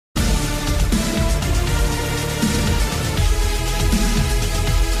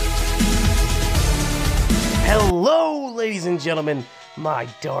Ladies and gentlemen, my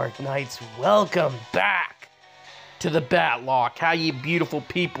Dark Knights, welcome back to the Batlocke. How you beautiful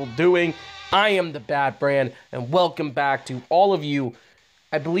people doing? I am the Bat Brand, and welcome back to all of you.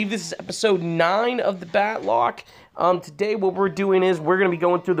 I believe this is episode 9 of the Batlocke. Today what we're doing is we're going to be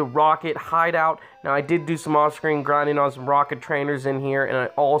going through the Rocket hideout. Now, I did do some off-screen grinding on some Rocket trainers in here, and I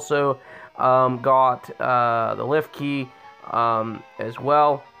also got the lift key as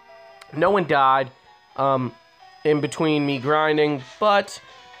well. No one died in between me grinding, but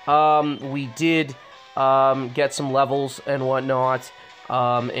we did get some levels and whatnot.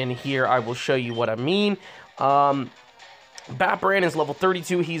 And here I will show you what I mean. Batbrand is level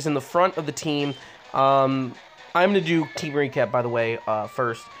 32. He's in the front of the team. I'm going to do team recap, by the way,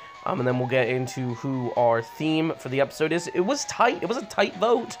 first. And then we'll get into who our theme for the episode is. It was tight. It was a tight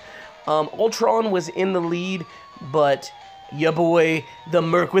vote. Ultron was in the lead, but ya boy, the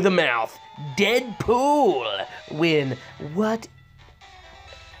Merc with a Mouth, Deadpool, win. What?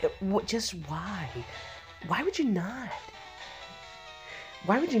 Just why? Why would you not?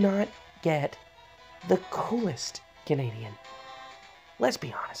 Why would you not get the coolest Canadian? Let's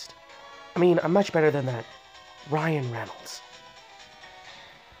be honest. I mean, I'm much better than that Ryan Reynolds.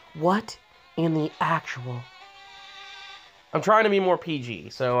 What in the actual... I'm trying to be more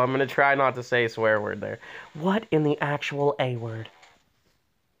PG, so I'm going to try not to say a swear word there. What in the actual A word?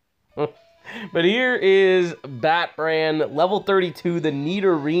 But here is Batbrand, level 32, the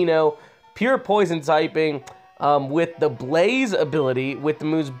Nidorino, pure poison typing, with the Blaze ability, with the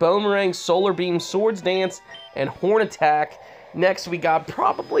moves Boomerang, Solar Beam, Swords Dance, and Horn Attack. Next, we got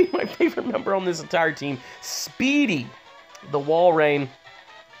probably my favorite member on this entire team, Speedy, the Walrein.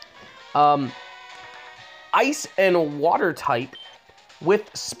 Ice and Water type with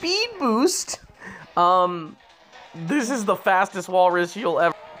Speed Boost. This is the fastest walrus you'll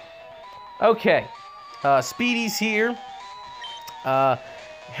ever... Okay, Speedy's here.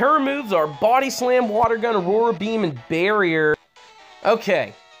 Her moves are Body Slam, Water Gun, Aurora Beam, and Barrier.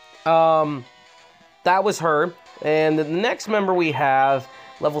 Okay, that was her. And the next member we have,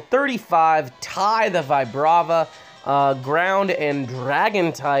 level 35, Ty the Vibrava, Ground and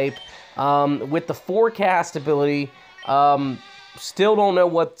Dragon type, with the Forecast ability. Still don't know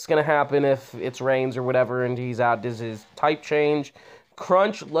what's going to happen if it's rains or whatever, and he's out. Does his type change?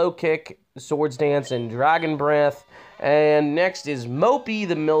 Crunch, Low Kick, Swords Dance, and Dragon Breath. And next is Mopey,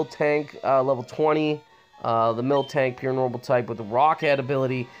 the Miltank, level 20. The Miltank, pure normal type with the Rocket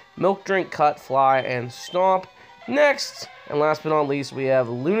ability. Milk Drink, Cut, Fly, and Stomp. Next, and last but not least, we have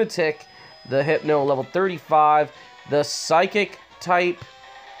Lunatic, the Hypno, level 35. The Psychic type.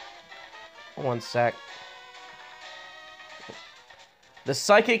 One sec. The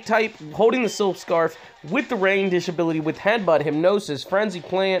Psychic type, holding the Silk Scarf, with the Rain Dish ability, with Headbutt, Hypnosis, Frenzy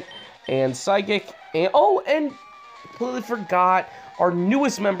Plant, and Psychic. And oh, and completely forgot our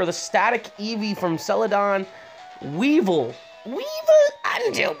newest member, the Static Eevee from Celadon, Weevil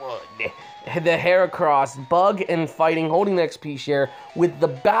Underwood. The Heracross, Bug and Fighting, holding the XP share, with the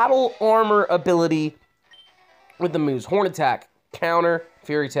Battle Armor ability, with the moves Horn Attack, Counter,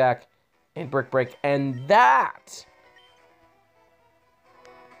 Fury Attack, and Brick Break. And that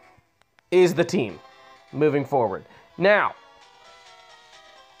is the team moving forward. Now,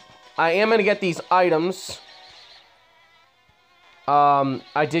 I am going to get these items.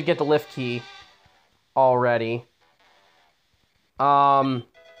 I did get the lift key already. A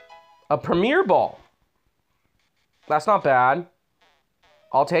Premier Ball. That's not bad.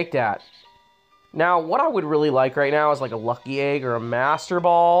 I'll take that. Now, what I would really like right now is like a Lucky Egg or a Master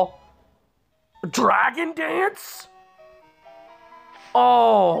Ball. Dragon Dance?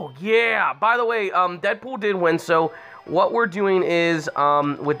 Oh, yeah. By the way, Deadpool did win, so what we're doing is,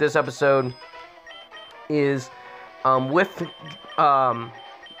 with this episode, is, that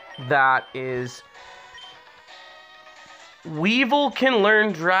is, Weevil can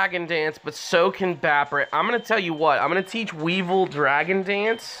learn Dragon Dance, but so can Batbrand. I'm going to tell you what, I'm going to teach Weevil Dragon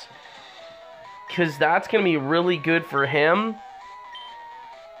Dance, because that's going to be really good for him.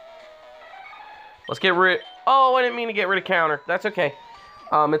 Let's get rid... Oh, I didn't mean to get rid of Counter. That's okay.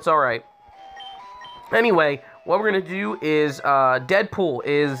 It's alright. Anyway, what we're going to do is, Deadpool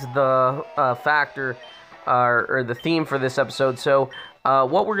is the factor, or the theme for this episode. So,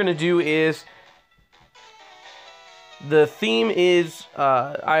 what we're going to do is, the theme is,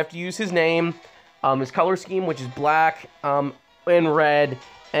 I have to use his name, his color scheme, which is black, and red,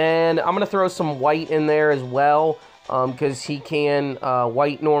 and I'm going to throw some white in there as well, because he can,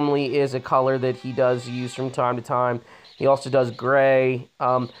 white normally is a color that he does use from time to time. He also does gray.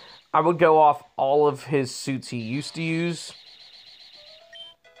 I would go off all of his suits he used to use.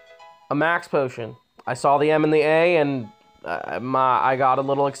 A Max Potion. I saw the M and the A, and I got a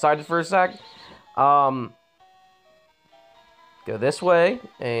little excited for a sec. Go this way,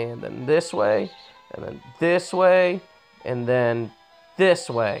 and then this way, and then this way, and then this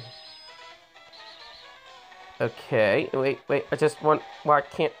way. Okay, wait, I just want, why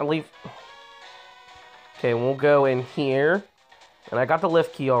can't I leave? Okay, we'll go in here. And I got the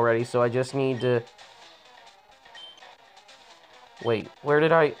lift key already, so I just need to... Wait, where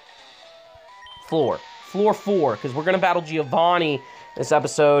did I... Floor 4, because we're going to battle Giovanni this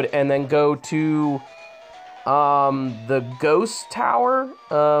episode, and then go to, the Ghost Tower,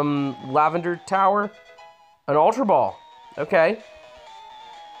 Lavender Tower, an Ultra Ball. Okay.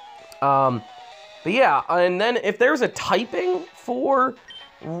 But yeah, and then if there's a typing for,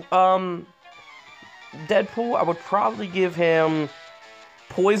 Deadpool, I would probably give him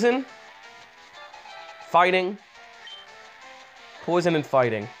Poison, Fighting, Poison and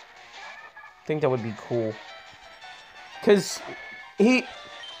Fighting. I think that would be cool. Because he...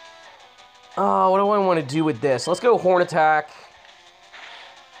 what do I want to do with this? Let's go Horn Attack.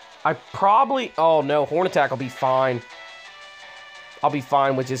 I probably... Oh, no, Horn Attack will be fine. I'll be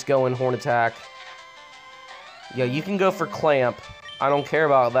fine with just going Horn Attack. Yeah, you can go for Clamp. I don't care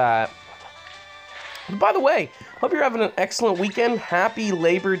about that. By the way, hope you're having an excellent weekend. Happy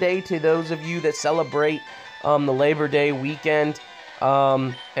Labor Day to those of you that celebrate the Labor Day weekend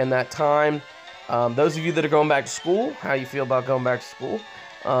and that time. Those of you that are going back to school, how you feel about going back to school?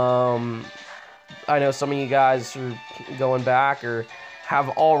 I know some of you guys are going back or have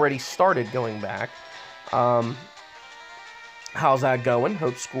already started going back. How's that going?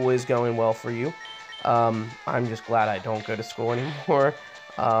 Hope school is going well for you. I'm just glad I don't go to school anymore.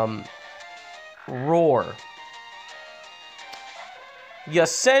 Roar. You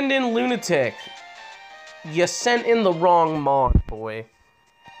send in Lunatic. You sent in the wrong Mon, boy.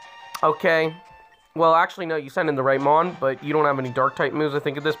 Okay. Well, actually, no, you sent in the right Mon, but you don't have any Dark-type moves, I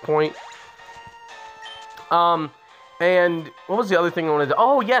think, at this point. And what was the other thing I wanted to...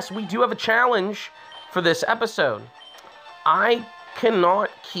 Oh, yes, we do have a challenge for this episode. I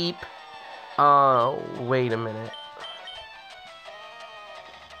cannot keep... wait a minute.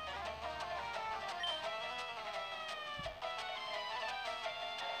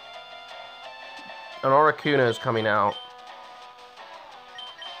 An Articuno is coming out.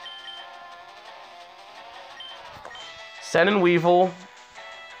 Send in Weevil.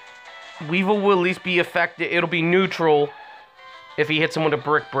 Weevil will at least be affected. It'll be neutral if he hits him with a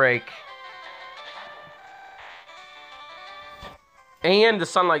Brick Break. And the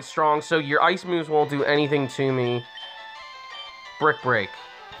Sunlight's strong, so your ice moves won't do anything to me. Brick Break.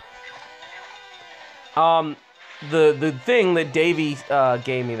 The thing that Davey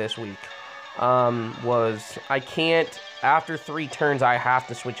gave me this week was I can't, after 3 turns, I have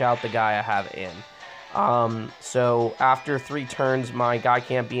to switch out the guy I have in. So after 3 turns, my guy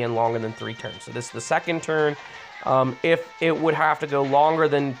can't be in longer than 3 turns. So this is the second turn. If it would have to go longer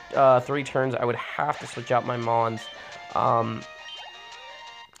than 3 turns, I would have to switch out my Mons.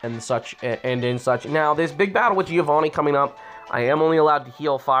 And such, and in such. Now, this big battle with Giovanni coming up, I am only allowed to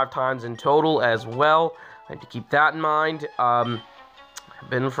heal 5 times in total as well. I have to keep that in mind. I've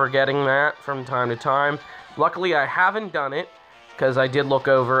been forgetting that from time to time. Luckily, I haven't done it, because I did look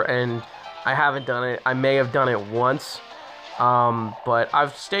over, and I haven't done it. I may have done it once, but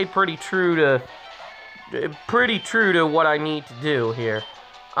I've stayed pretty true to what I need to do here.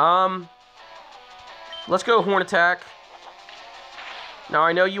 Let's go Horn Attack. Now,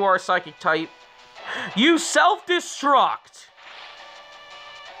 I know you are a Psychic type. You self-destruct!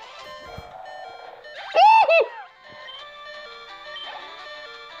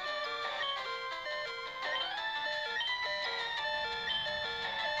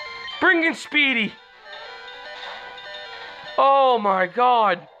 Bring in Speedy! Oh my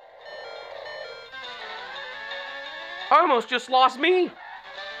god! I almost just lost me!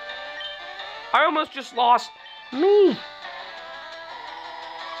 I almost just lost me!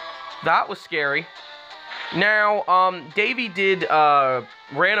 That was scary. Now, Davey did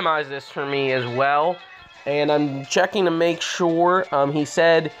randomize this for me as well, and I'm checking to make sure. He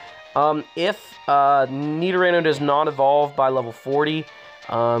said if Nidorino does not evolve by level 40,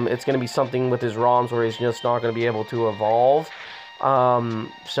 it's going to be something with his ROMs where he's just not going to be able to evolve.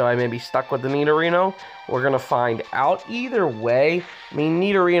 So I may be stuck with the Nidorino. We're going to find out either way. I mean,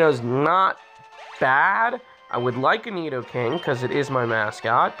 Nidorino's not bad. I would like a Nidoking, because it is my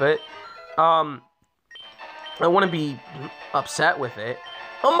mascot, but, I wouldn't be upset with it.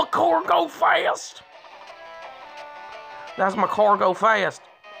 Oh, my car go fast! That's my car go fast.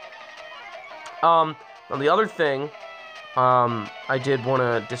 Now the other thing, I did want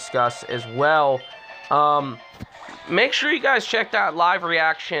to discuss as well, make sure you guys check that live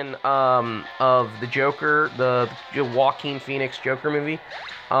reaction of the Joker, the Joaquin Phoenix Joker movie.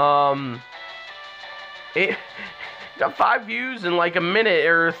 It got 5 views in like a minute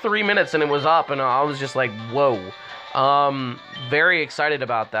or 3 minutes, and it was up, and I was just like, whoa. Very excited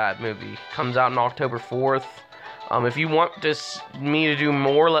about that movie. Comes out on October 4th. If you want me to do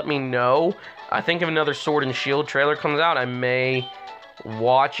more, let me know. I think if another Sword and Shield trailer comes out, I may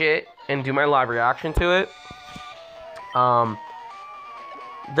watch it and do my live reaction to it.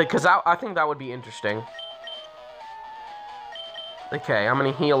 Because I think that would be interesting. Okay, I'm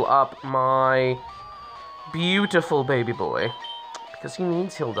gonna heal up my beautiful baby boy, because he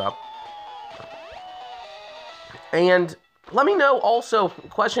needs healed up. And let me know also,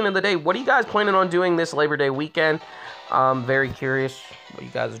 question of the day, what are you guys planning on doing this Labor Day weekend? I'm very curious what you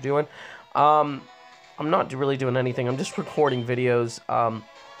guys are doing. I'm not really doing anything. I'm just recording videos.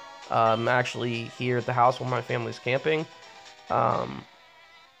 I'm actually here at the house while my family's camping.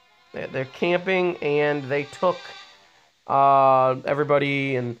 They're camping, and they took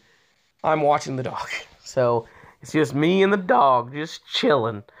everybody, and I'm watching the dog. So it's just me and the dog just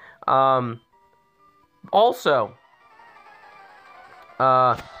chilling. Also,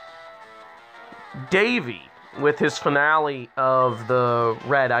 Davey with his finale of the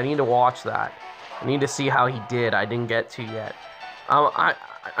Red. I need to watch that. I need to see how he did. I didn't get to yet. I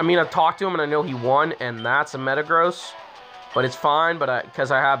mean, I've talked to him and I know he won, and that's a Metagross, but it's fine. But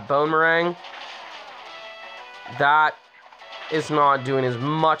because I have Bone Meringue, that is not doing as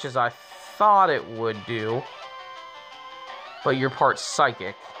much as I thought it would do. But you're part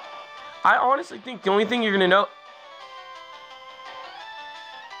psychic. I honestly think the only thing you're gonna know.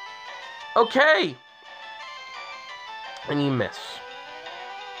 Okay. And you miss.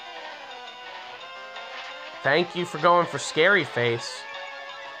 Thank you for going for Scary Face.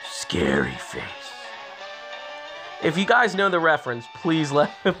 Scary Face. If you guys know the reference, please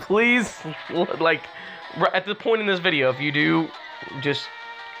like at the point in this video, if you do, just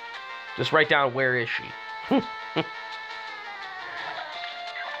write down where is she.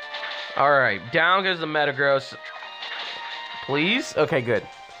 Alright, down goes the Metagross. Please? Okay, good.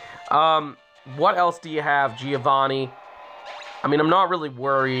 What else do you have, Giovanni? I mean, I'm not really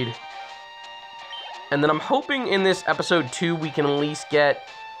worried. And then I'm hoping in this episode 2 we can at least get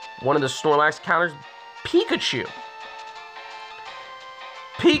one of the Snorlax counters. Pikachu.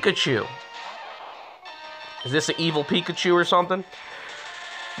 Pikachu. Is this an evil Pikachu or something?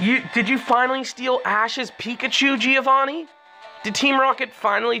 Did you finally steal Ash's Pikachu, Giovanni? Did Team Rocket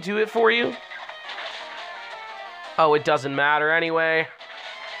finally do it for you? Oh, it doesn't matter anyway.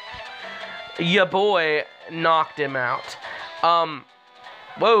 Ya boy knocked him out.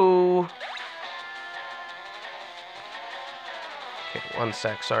 Whoa. Okay, one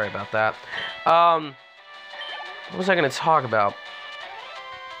sec. Sorry about that. What was I going to talk about?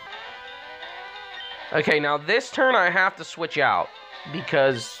 Okay, now this turn I have to switch out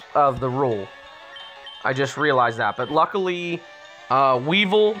because of the rule. I just realized that. But luckily,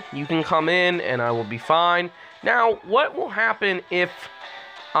 Weevil, you can come in and I will be fine. Now, what will happen if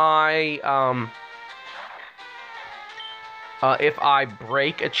I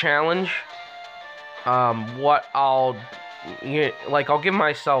break a challenge? I'll give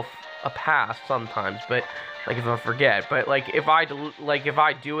myself a pass sometimes, but like if I forget. But like if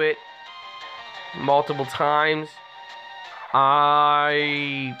I do it multiple times,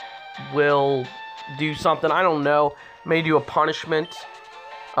 I will do something. I don't know. May do a punishment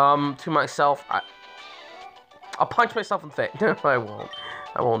to myself. I'll punch myself in the face. No, I won't.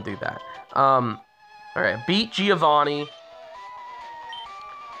 I won't do that. Alright, beat Giovanni.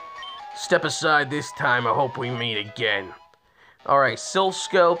 Step aside this time. I hope we meet again. Alright, Sylph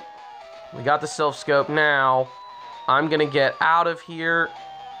Scope. We got the Sylph Scope. Now, I'm gonna get out of here.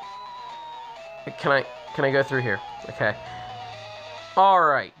 Can I go through here? Okay.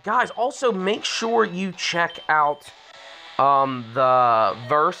 Alright, guys, also make sure you check out the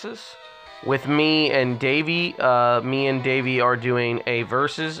Versus with me and Davey. Me and Davey are doing a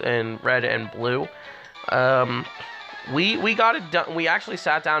Versus in Red and Blue. We got it done. We actually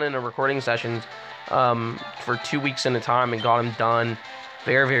sat down in a recording session for 2 weeks at a time and got them done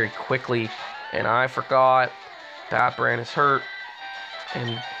very, very quickly. And I forgot that Brand is hurt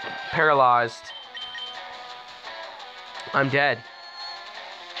and paralyzed. I'm dead.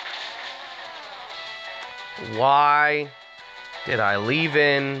 Why did I leave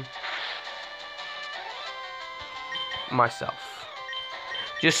in myself?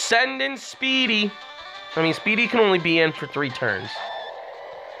 Just send in Speedy. I mean, Speedy can only be in for 3 turns.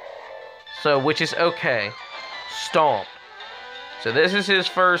 So, which is okay. Stomp. So this is his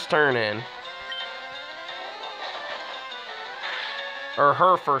first turn in. Or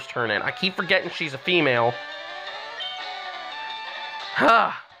her first turn in. I keep forgetting she's a female.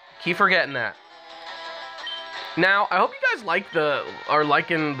 Keep forgetting that. Now, I hope you guys are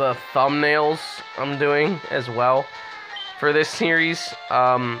liking the thumbnails I'm doing as well for this series.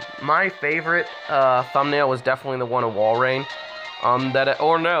 My favorite thumbnail was definitely the one of Walrein.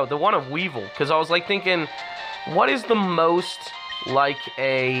 The one of Weevil, because I was like thinking, what is the most like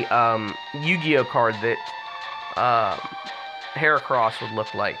a Yu-Gi-Oh card that Heracross would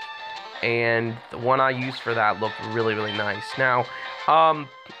look like? And the one I used for that looked really, really nice. Now,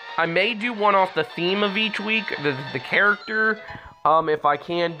 I may do one off the theme of each week, the character. If I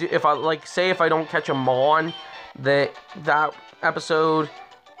can do, if I don't catch a Mon that episode,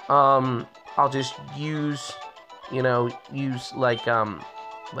 I'll just use, like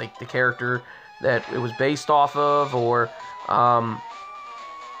the character that it was based off of, or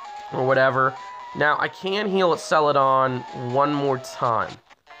whatever. Now, I can heal at Celadon one more time.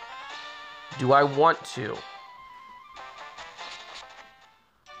 Do I want to?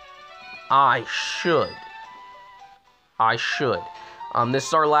 I should. This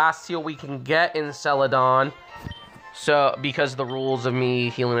is our last heal we can get in Celadon. So, because of the rules of me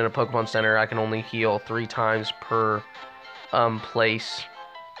healing in a Pokemon Center, I can only heal 3 times per place.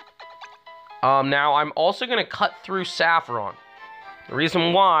 Now, I'm also going to cut through Saffron. The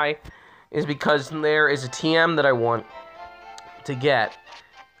reason why is because there is a TM that I want to get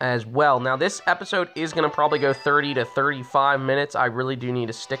as well. Now, this episode is going to probably go 30 to 35 minutes. I really do need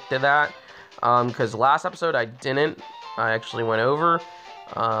to stick to that. Because last episode I didn't. I actually went over.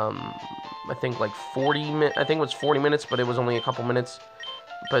 I think like 40 minutes. I think it was 40 minutes, but it was only a couple minutes.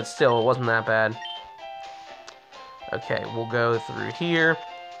 But still, it wasn't that bad. Okay, we'll go through here.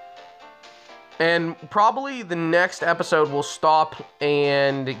 And probably the next episode we'll stop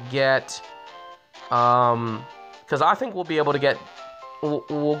and get... because I think we'll be able to get...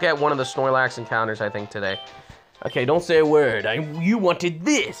 We'll get one of the Snorlax encounters, I think, today. Okay, don't say a word. You wanted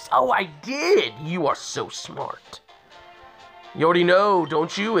this. Oh, I did. You are so smart. You already know,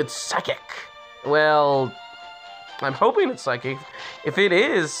 don't you? It's psychic. Well, I'm hoping it's psychic. If it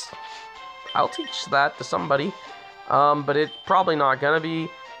is, I'll teach that to somebody. But it's probably not gonna be.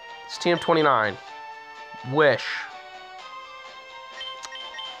 It's TM29. Wish.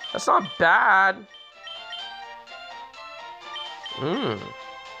 That's not bad.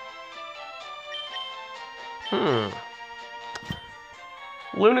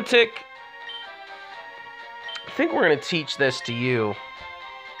 Lunatic. I think we're going to teach this to you.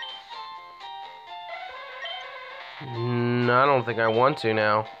 No, I don't think I want to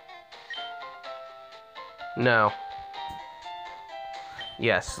now. No.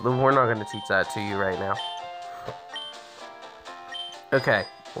 Yes, we're not going to teach that to you right now. Okay,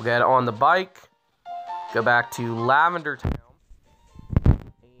 we'll get on the bike, go back to Lavender Town,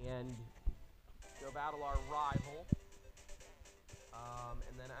 and go battle our rival.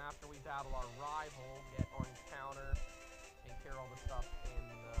 And then after we battle our rival, get our encounter, take care of all the stuff in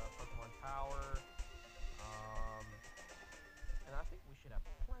the Pokemon Tower. And I think we should have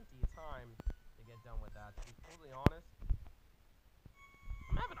plenty of time to get done with that. To be totally honest,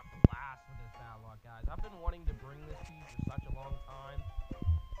 I'm having a blast with this Batlocke, guys. I've been wanting to bring this to you for such a long time.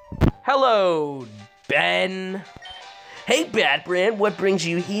 Hello, Ben. Hey, Batbrand, what brings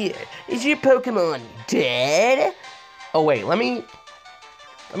you here? Is your Pokemon dead? Oh, wait, let me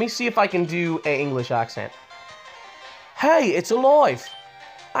see if I can do an English accent. Hey, it's alive.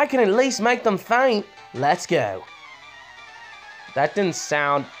 I can at least make them faint. Let's go. That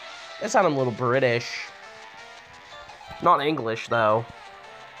sounded a little British. Not English, though.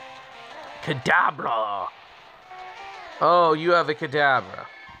 Kadabra. Oh, you have a Kadabra.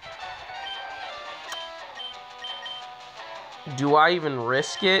 Do I even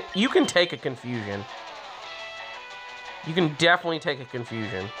risk it? You can take a Confusion. You can definitely take a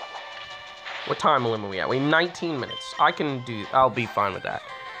Confusion. What time limit are we at? We have 19 minutes. I'll be fine with that.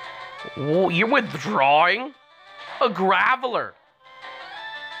 Whoa, you're withdrawing? A Graveler.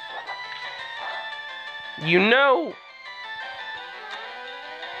 You know...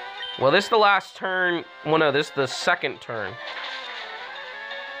 Well, this is the last turn. Well, no, this is the second turn.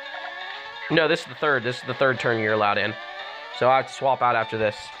 No, this is the third. This is the third turn you're allowed in. So I have to swap out after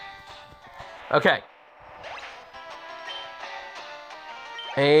this. Okay.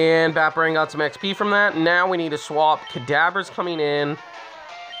 And Batbrain got some XP from that. Now we need to swap. Kadabra's coming in.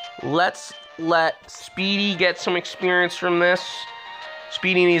 Let's let Speedy get some experience from this.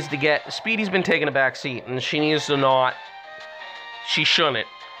 Speedy's been taking a back seat, and she needs to not. She shouldn't.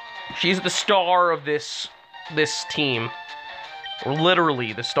 She's the star of this team. Or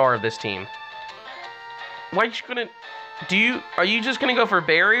literally the star of this team. Why she couldn't... Are you just gonna go for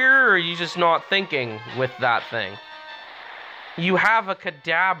barrier, or are you just not thinking with that thing? You have a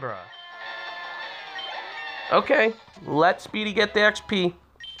Kadabra. Okay, let Speedy get the XP.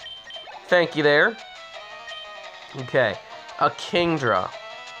 Thank you there. Okay, a Kingdra.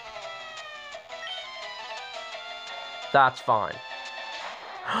 That's fine.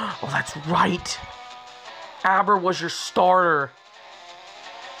 Oh, that's right. Aber was your starter.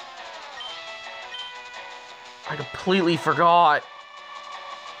 I completely forgot.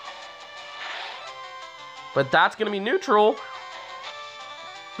 But that's going to be neutral.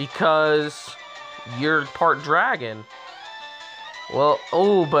 Because you're part dragon. Well,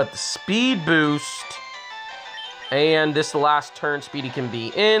 oh, but the speed boost. And this is the last turn Speedy can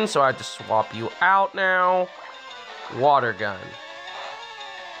be in. So I have to swap you out now. Water gun.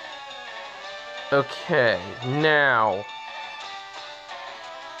 Okay, now.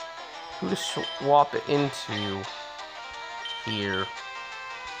 Who to swap it into here?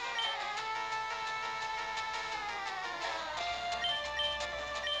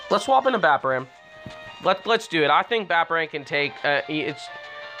 Let's swap into Batbrand. Let's do it. I think Batbrand can take... it's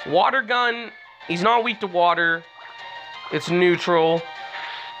water gun. He's not weak to water. It's neutral.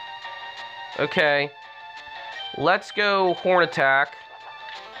 Okay. Let's go Horn Attack.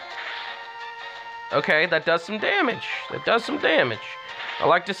 Okay, that does some damage. That does some damage. I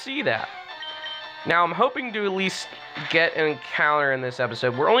like to see that. Now, I'm hoping to at least get an encounter in this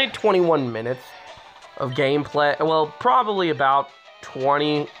episode. We're only at 21 minutes of gameplay. Well, probably about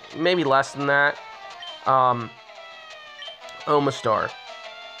 20, maybe less than that. Omastar.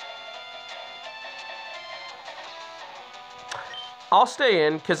 I'll stay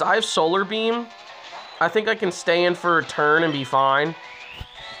in, because I have Solar Beam. I think I can stay in for a turn and be fine.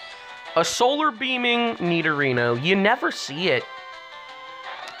 A Solar Beaming Nidorino. You never see it.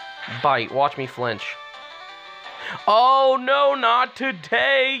 Bite. Watch me flinch. Oh, no, not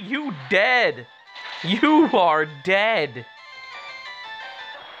today. You dead. You are dead.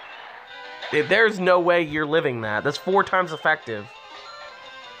 There's no way you're living that. That's 4 times effective.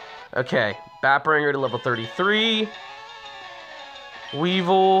 Okay. Batbringer to level 33.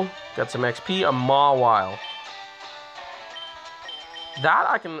 Weevil. Got some XP. A Mawile. That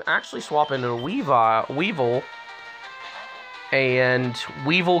I can actually swap into a Weevil. And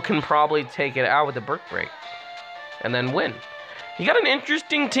Weevil can probably take it out with the Brick Break. And then win. You got an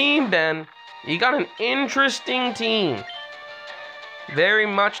interesting team, Ben. You got an interesting team. Very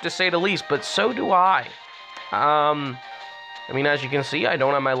much to say the least, but so do I. I mean, as you can see, I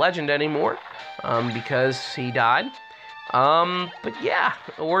don't have my legend anymore. Because he died. But yeah,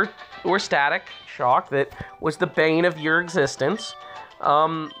 or Static Shock, that was the bane of your existence.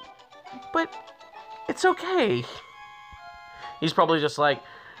 But it's okay. He's probably just like,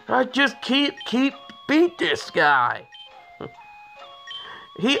 I just keep beat this guy.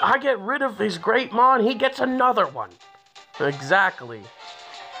 I get rid of his great mon, he gets another one. Exactly.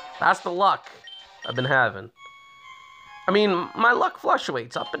 That's the luck I've been having. I mean, my luck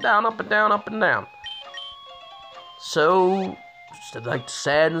fluctuates up and down, up and down, up and down. So, just like the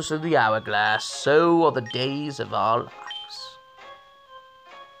sadness of the hourglass, so are the days of our lives.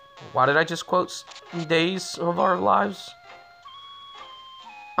 Why did I just quote days of our lives?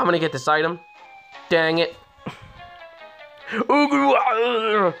 I'm gonna get this item. Dang it.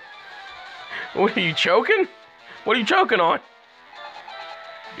 What are you choking? What are you choking on?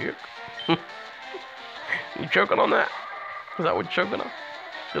 You choking on that? Is that what you're choking on?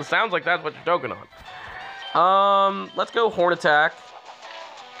 It sounds like that's what you're choking on. Let's go Horn Attack.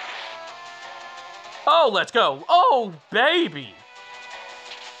 Oh, let's go. Oh, baby.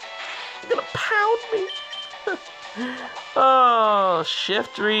 You're gonna pound me. Oh,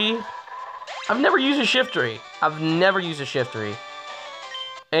 Shiftry. I've never used a Shiftry.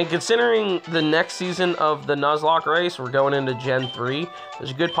 And considering the next season of the Nuzlocke race, we're going into Gen 3,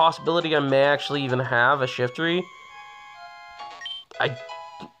 there's a good possibility I may actually even have a Shiftry.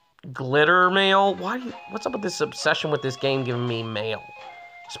 Glitter mail? What's up with this obsession with this game giving me mail?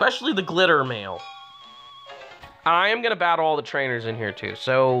 Especially the glitter mail. I am going to battle all the trainers in here too,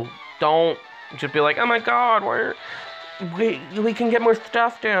 so don't just be like, oh my god, we can get more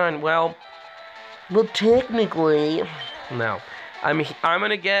stuff done. Well, technically, no. I'm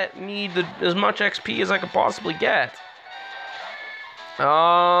gonna need as much XP as I could possibly get.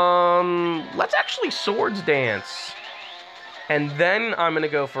 Let's actually Swords Dance. And then I'm gonna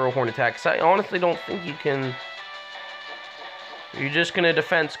go for a Horn Attack, because I honestly don't think you can... You're just gonna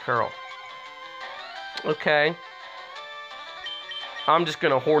Defense Curl. Okay. I'm just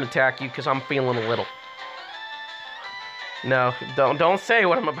gonna Horn Attack you, because I'm feeling a little. No, don't say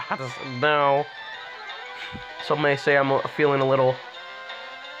what I'm about to say. No. Some may say I'm feeling a little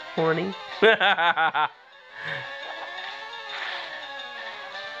horny.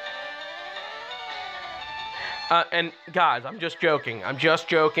 And guys, I'm just joking. I'm just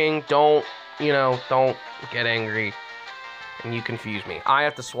joking. Don't get angry. And you confuse me. I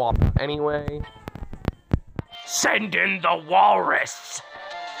have to swap anyway. Send in the walrus!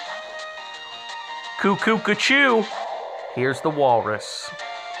 Cuckoo-ca-choo. Here's the walrus.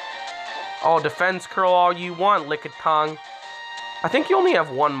 Oh, defense curl all you want, lick-a-tongue. I think you only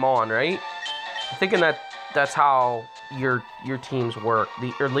have one mon, right? I'm thinking that's how your teams work.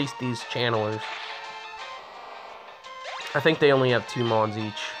 Or at least these channelers. I think they only have 2 mons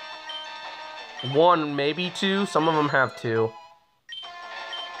each. 1, maybe 2. Some of them have 2.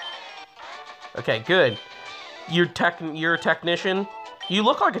 Okay, good. You're a technician? You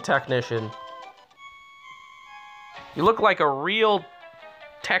look like a technician. You look like a real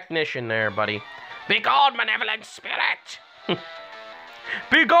technician there, buddy. Begone, malevolent spirit!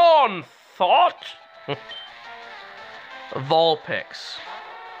 Begone, thought! Vulpix.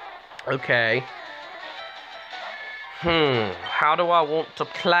 Okay. How do I want to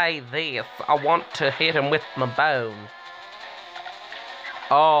play this? I want to hit him with my bone.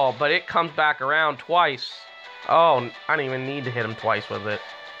 Oh, but it comes back around twice. Oh, I don't even need to hit him twice with it.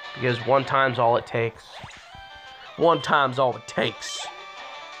 Because 1 time's all it takes. 1 time's all it takes.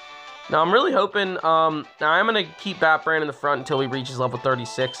 Now, I'm really hoping, now I'm going to keep Batbrand in the front until he reaches level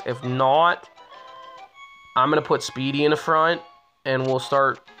 36. If not, I'm going to put Speedy in the front, and we'll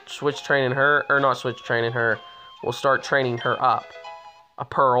start switch training her, or not switch training her. We'll start training her up. A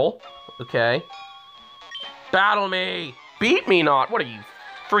Pearl, okay. Battle me! Beat me not! What are you,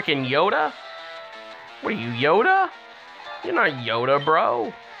 freaking Yoda? What are you, Yoda? You're not Yoda,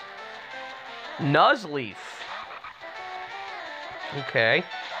 bro. Nuzleaf. Okay.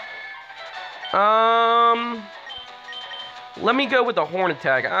 Let me go with the Horn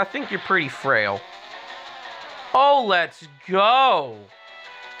Attack. I think you're pretty frail. Oh, let's go!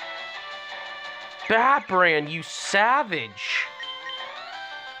 Batbrand, you savage.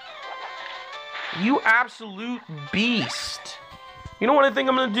 You absolute beast. You know what I think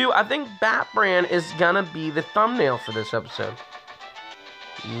I'm going to do? I think Batbrand is going to be the thumbnail for this episode.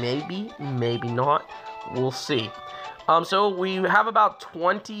 Maybe, maybe not. We'll see. So we have about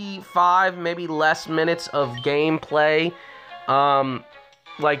 25, maybe less minutes of gameplay.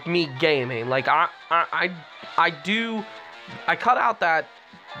 Like me gaming. Like I cut out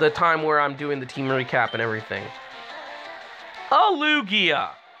the time where I'm doing the team recap and everything. Oh,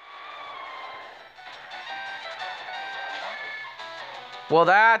 Lugia. Well,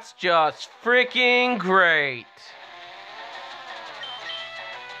 that's just freaking great.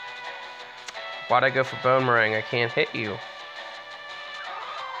 Why'd I go for Boomerang? I can't hit you.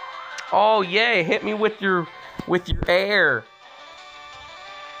 Oh, yay. Hit me with your air.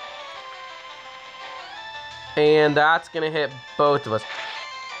 And that's going to hit both of us.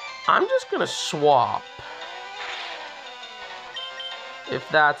 I'm just going to swap. If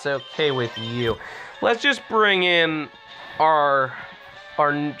that's okay with you. Let's just bring in probably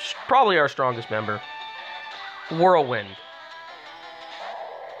our strongest member. Whirlwind.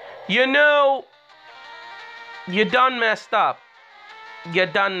 You know, you done messed up. You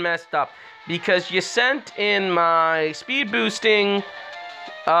done messed up. Because you sent in my speed boosting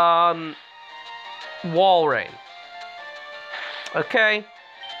Walrein. Okay?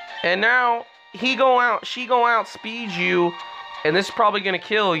 And now she gon' outspeed you, and this is probably gonna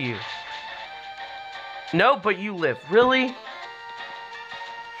kill you. No, but you live. Really?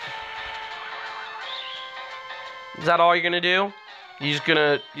 Is that all you're gonna do? You're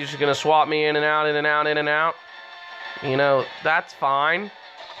just gonna swap me in and out, in and out, in and out? You know, that's fine.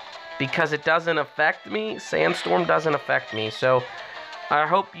 Because it doesn't affect me. Sandstorm doesn't affect me. So, I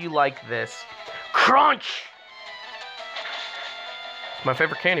hope you like this. Crunch! It's my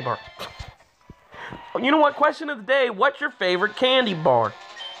favorite candy bar. You know what? Question of the day. What's your favorite candy bar?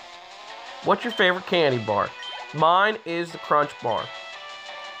 What's your favorite candy bar? Mine is the Crunch bar.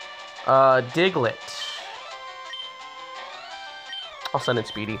 Diglett. I'll send in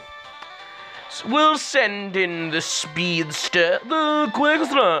Speedy. We'll send in the Speedster, the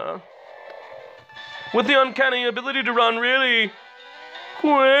Quickster, with the uncanny ability to run really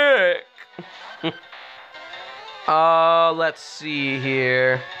quick. Let's see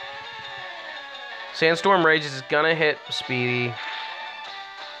here. Sandstorm Rages is gonna hit Speedy.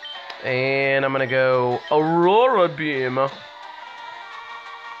 And I'm gonna go Aurora Beam. Oh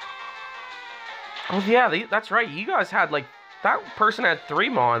yeah, that's right. You guys had like, that person had 3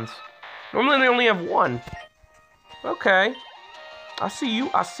 Mons. Normally they only have 1. Okay. I see you,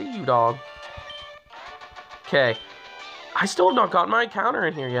 dog. Okay. I still have not gotten my encounter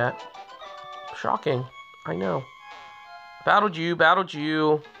in here yet. Shocking. I know. Battled you, battled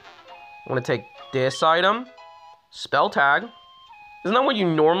you. I'm gonna take this item. Spell tag. Isn't that what you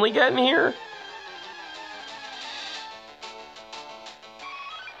normally get in here?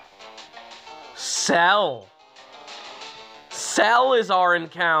 Cell. Cell is our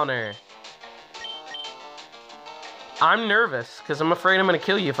encounter. I'm nervous, because I'm afraid I'm going to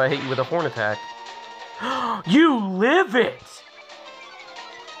kill you if I hit you with a horn attack. You live it!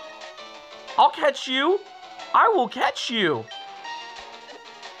 I'll catch you. I will catch you.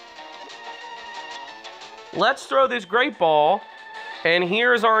 Let's throw this great ball. And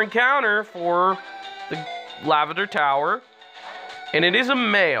here's our encounter for the Lavender Tower. And it is a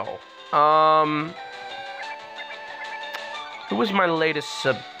male. Who was my latest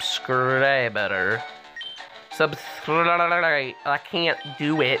subscriber? Subscribe. I can't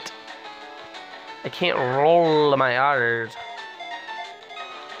do it. I can't roll my R's.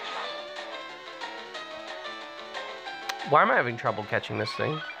 Why am I having trouble catching this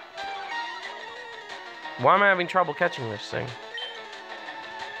thing? Why am I having trouble catching this thing?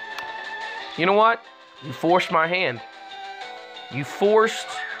 You know what? You forced my hand. You forced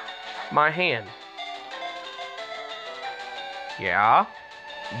my hand. Yeah.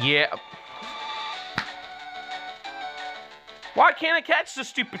 Yeah. Why can't I catch this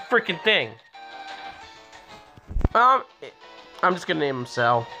stupid freaking thing? I'm just gonna name him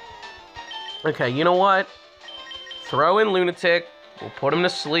Cell. Okay, you know what? Throw in Lunatic. We'll put him to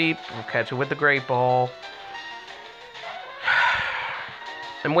sleep. We'll catch it with the Great Ball.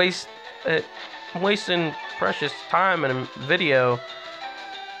 I'm wasting precious time in a video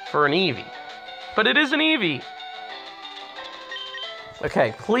for an Eevee. But it is an Eevee.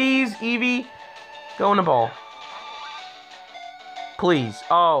 Okay, please, Eevee, go in the ball. Please.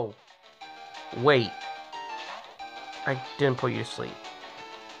 Oh. Wait. I didn't put you to sleep.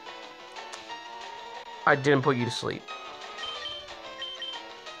 I didn't put you to sleep.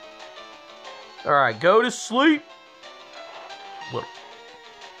 Alright, go to sleep. Look.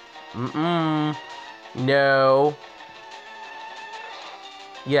 No.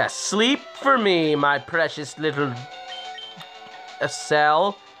 Yes, sleep for me, my precious little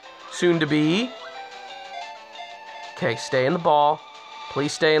Cell. Soon to be. Okay, stay in the ball.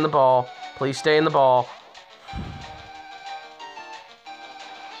 Please stay in the ball. Please stay in the ball.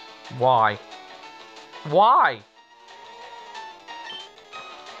 Why? Why?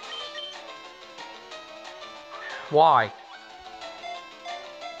 Why?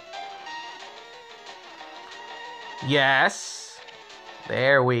 Yes.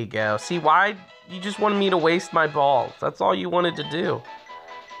 There we go. See, why? You just wanted me to waste my balls. That's all you wanted to do.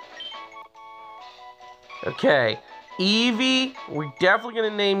 Okay. Eevee, we're definitely going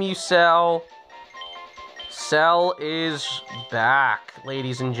to name you Cell. Cell is back,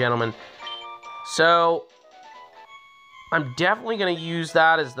 ladies and gentlemen. So, I'm definitely going to use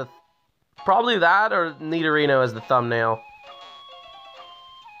that as the... Probably that or Nidorino as the thumbnail.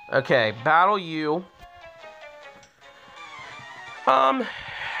 Okay, battle you.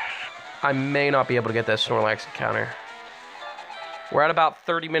 I may not be able to get that Snorlax encounter. We're at about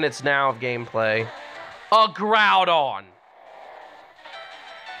 30 minutes now of gameplay. A Groudon!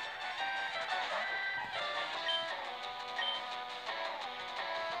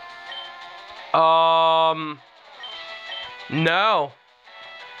 No.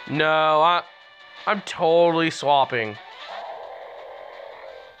 No, I'm totally swapping.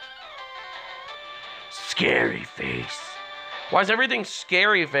 Scary face. Why is everything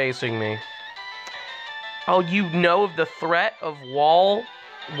scary facing me? Oh, you know of the threat of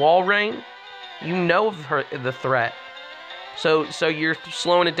Walrein? You know of the threat. So you're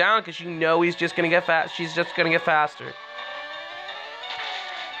slowing it down because you know he's just gonna get fast. She's just gonna get faster.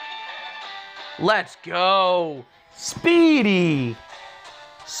 Let's go, Speedy.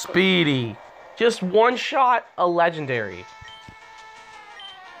 Speedy, just one shot, a legendary.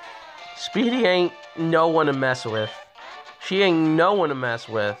 Speedy ain't no one to mess with. She ain't no one to mess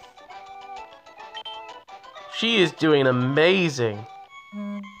with. She is doing amazing.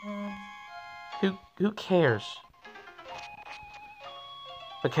 Who cares?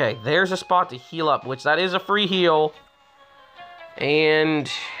 Okay, there's a spot to heal up, which that is a free heal.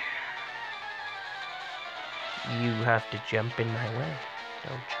 And you have to jump in my way,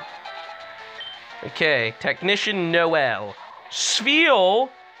 don't you? Okay, Technician Noel. Spheal?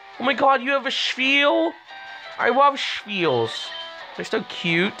 Oh my god, you have a Spheal? I love Spheals. They're so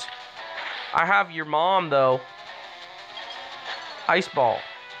cute. I have your mom, though. Ice Ball.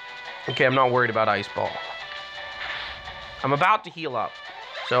 Okay, I'm not worried about Ice Ball. I'm about to heal up.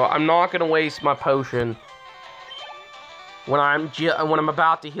 So I'm not going to waste my potion when I'm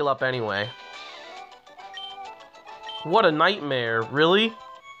about to heal up anyway. What a nightmare, really?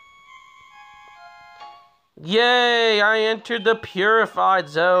 Yay, I entered the purified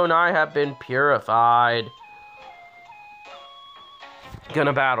zone. I have been purified.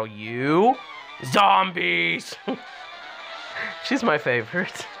 Gonna battle you. Zombies! She's my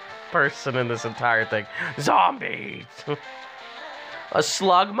favorite person in this entire thing. Zombies! A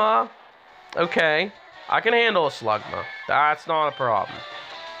Slugma? Okay. I can handle a Slugma. That's not a problem.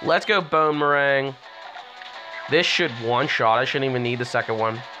 Let's go Boomerang. This should one-shot. I shouldn't even need the second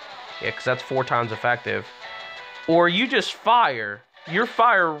one. Yeah, because that's 4 times effective. Or you just fire. You're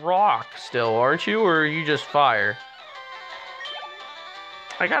fire rock still, aren't you? Or are you just fire?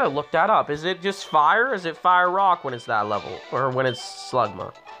 I gotta look that up. Is it just fire? Or is it fire rock when it's that level? Or when it's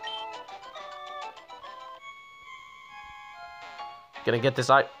Slugma? Gonna get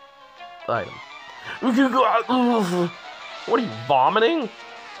this item. What are you, vomiting?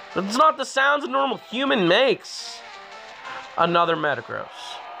 That's not the sounds a normal human makes. Another Metagross.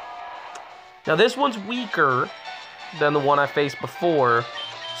 Now this one's weaker than the one I faced before.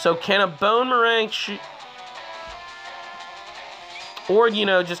 So can a Boomerang shoot? Or, you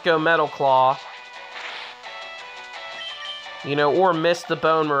know, just go Metal Claw. You know, or miss the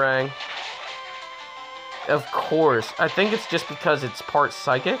Boomerang. Of course. I think it's just because it's part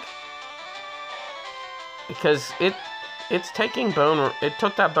Psychic. Because it's taking Boomerang. It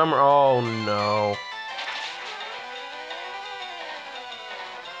took that Boomerang. Oh, no.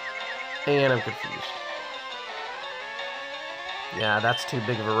 And I'm confused. Yeah, that's too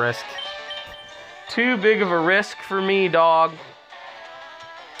big of a risk. Too big of a risk for me, dog.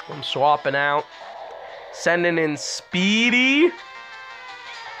 I'm swapping out. Sending in Speedy.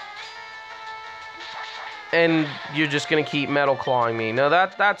 And you're just going to keep Metal Clawing me. No,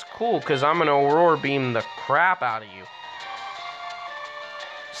 that's cool, because I'm going to Aurora Beam the crap out of you.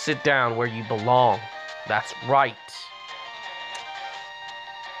 Sit down where you belong. That's right.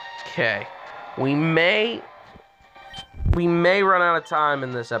 Okay. We may run out of time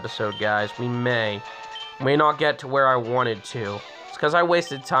in this episode, guys. We may not get to where I wanted to. It's because I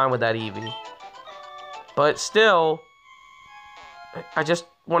wasted time with that Eevee. But still, I just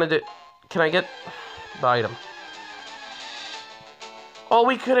wanted to... Can I get the item? Oh,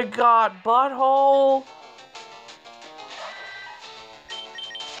 we could have got Butthole.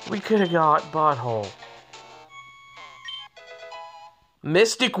 We could have got Butthole.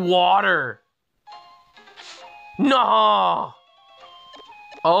 Mystic Water. No.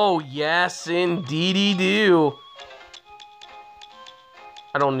 Oh, yes, indeedy do.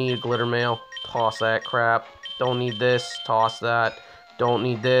 I don't need a Glitter Mail. Toss that crap. Don't need this. Toss that. Don't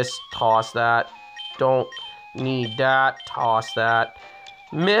need this. Toss that. Don't need that. Toss that.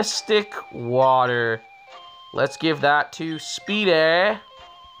 Mystic Water. Let's give that to Speedy.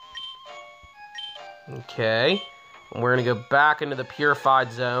 Okay. And we're gonna go back into the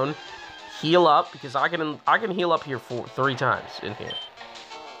purified zone. Heal up, because I can heal up here 3 times in here.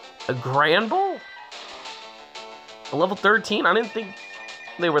 A Grand Bull? A level 13? I didn't think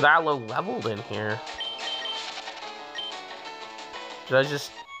they were that low leveled in here. Did I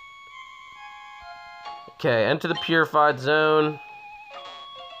just... Okay, enter the purified zone.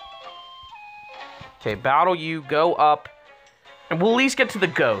 Okay, battle you, go up. And we'll at least get to the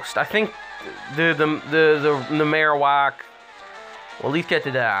ghost. I think the Marowak, we'll at least get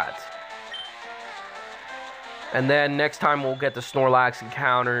to that. And then next time we'll get the Snorlax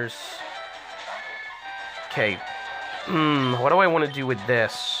encounters. Okay. What do I want to do with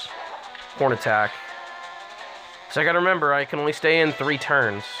this? Horn attack. So I gotta remember, I can only stay in 3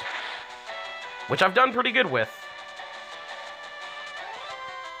 turns. Which I've done pretty good with.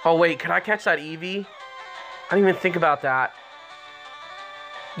 Oh wait, can I catch that Eevee? I didn't even think about that.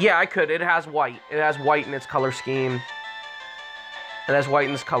 Yeah, I could. It has white. It has white in its color scheme. It has white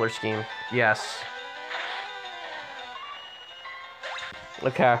in its color scheme. Yes.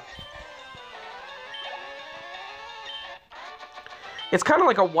 Okay. It's kind of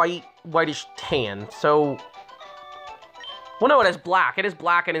like a whitish tan, so... Well, no, it has black. It is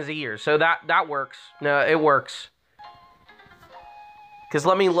black in his ears, so that works. No, it works. Because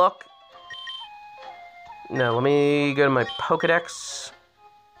let me look. No, let me go to my Pokedex.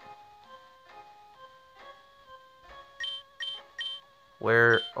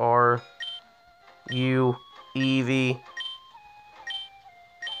 Where are you, Eevee?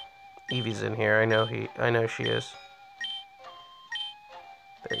 Eevee's in here. I know she is.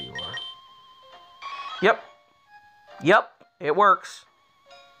 There you are. Yep. Yep. It works.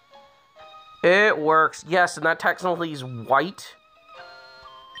 It works. Yes, and that technically is white.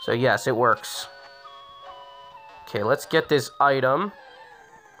 So yes, it works. Okay, let's get this item.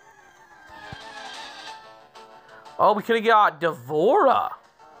 Oh, we could have got Devora.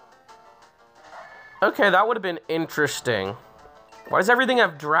 Okay, that would have been interesting. Why does everything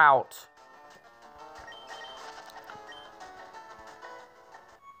have drought?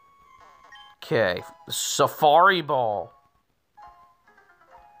 Okay, Safari Ball.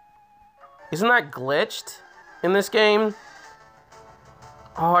 Isn't that glitched in this game?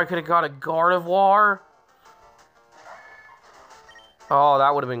 Oh, I could have got a Gardevoir. Oh,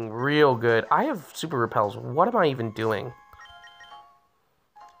 that would have been real good. I have Super Repels. What am I even doing?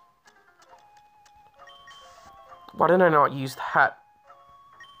 Why did I not use that?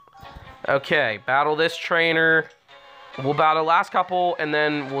 Okay, battle this trainer. We'll battle the last couple, and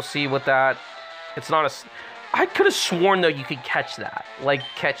then we'll see what that... It's not a... I could have sworn, though, you could catch that. Like,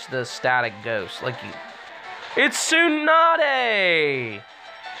 catch the static ghost. Like, you... It's Tsunade!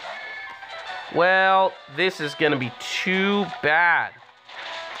 Well, this is going to be too bad.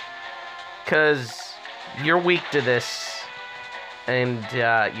 Because you're weak to this, and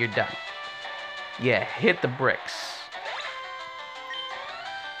you're done. Yeah, hit the bricks.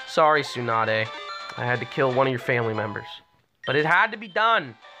 Sorry, Tsunade. I had to kill one of your family members. But it had to be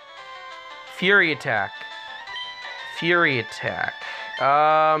done. Fury Attack. Fury Attack.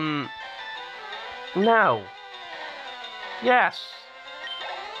 No. Yes.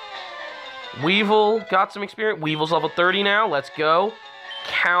 Weevil got some experience. Weevil's level 30 now. Let's go.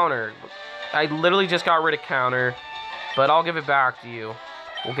 Counter. I literally just got rid of Counter, but I'll give it back to you.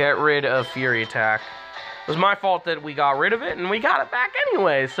 We'll get rid of Fury Attack. It was my fault that we got rid of it, and we got it back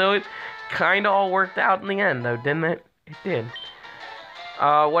anyway, so it kind of all worked out in the end, though, didn't it? It did.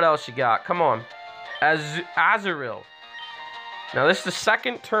 What else you got? Come on. Azurill. Now, this is the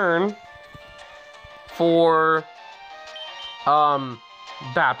second turn for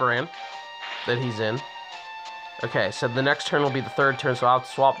Batbrand that he's in. Okay, so the next turn will be the third turn, so I'll have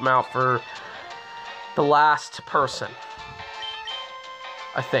to swap him out for the last person.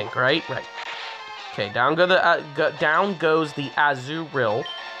 I think, right? Right. Okay, down goes the Azurill.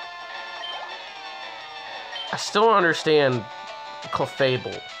 I still don't understand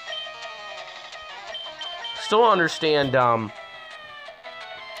Clefable. Still don't understand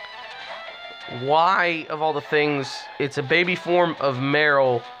why, of all the things, it's a baby form of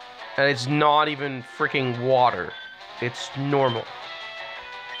Meryl, and it's not even freaking water. It's normal.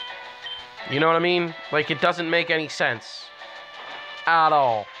 You know what I mean? Like, it doesn't make any sense. At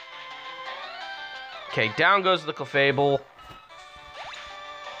all. Okay, down goes the Clefable.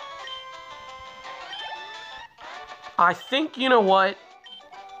 I think, you know what?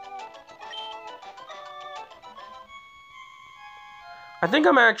 I think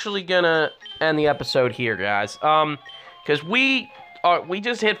I'm actually gonna end the episode here, guys. Because we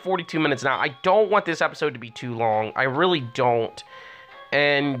just hit 42 minutes now. I don't want this episode to be too long. I really don't.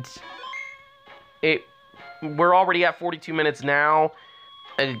 And we're already at 42 minutes now.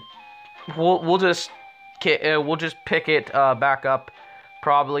 We'll just pick it back up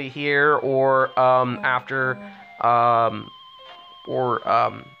probably here or after on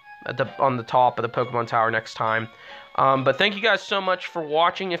the top of the Pokemon Tower next time. But thank you guys so much for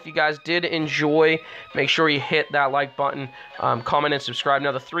watching. If you guys did enjoy, make sure you hit that like button, comment, and subscribe.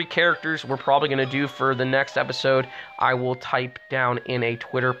 Now, the 3 characters we're probably going to do for the next episode, I will type down in a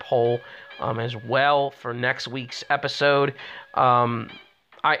Twitter poll as well for next week's episode.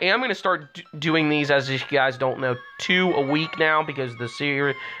 I am going to start doing these, as you guys don't know, 2 a week now, because the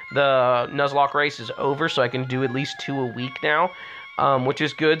Nuzlocke race is over, so I can do at least 2 a week now, which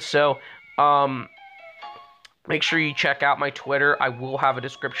is good. So, make sure you check out my Twitter. I will have a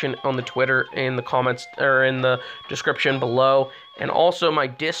description on the Twitter in the comments, or in the description below. And also my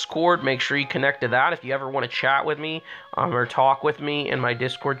Discord, make sure you connect to that if you ever want to chat with me, or talk with me in my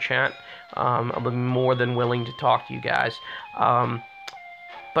Discord chat. I'll be more than willing to talk to you guys.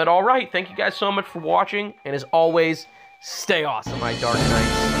 But alright, thank you guys so much for watching, and as always, stay awesome, my Dark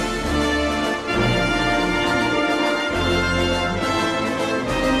Knights.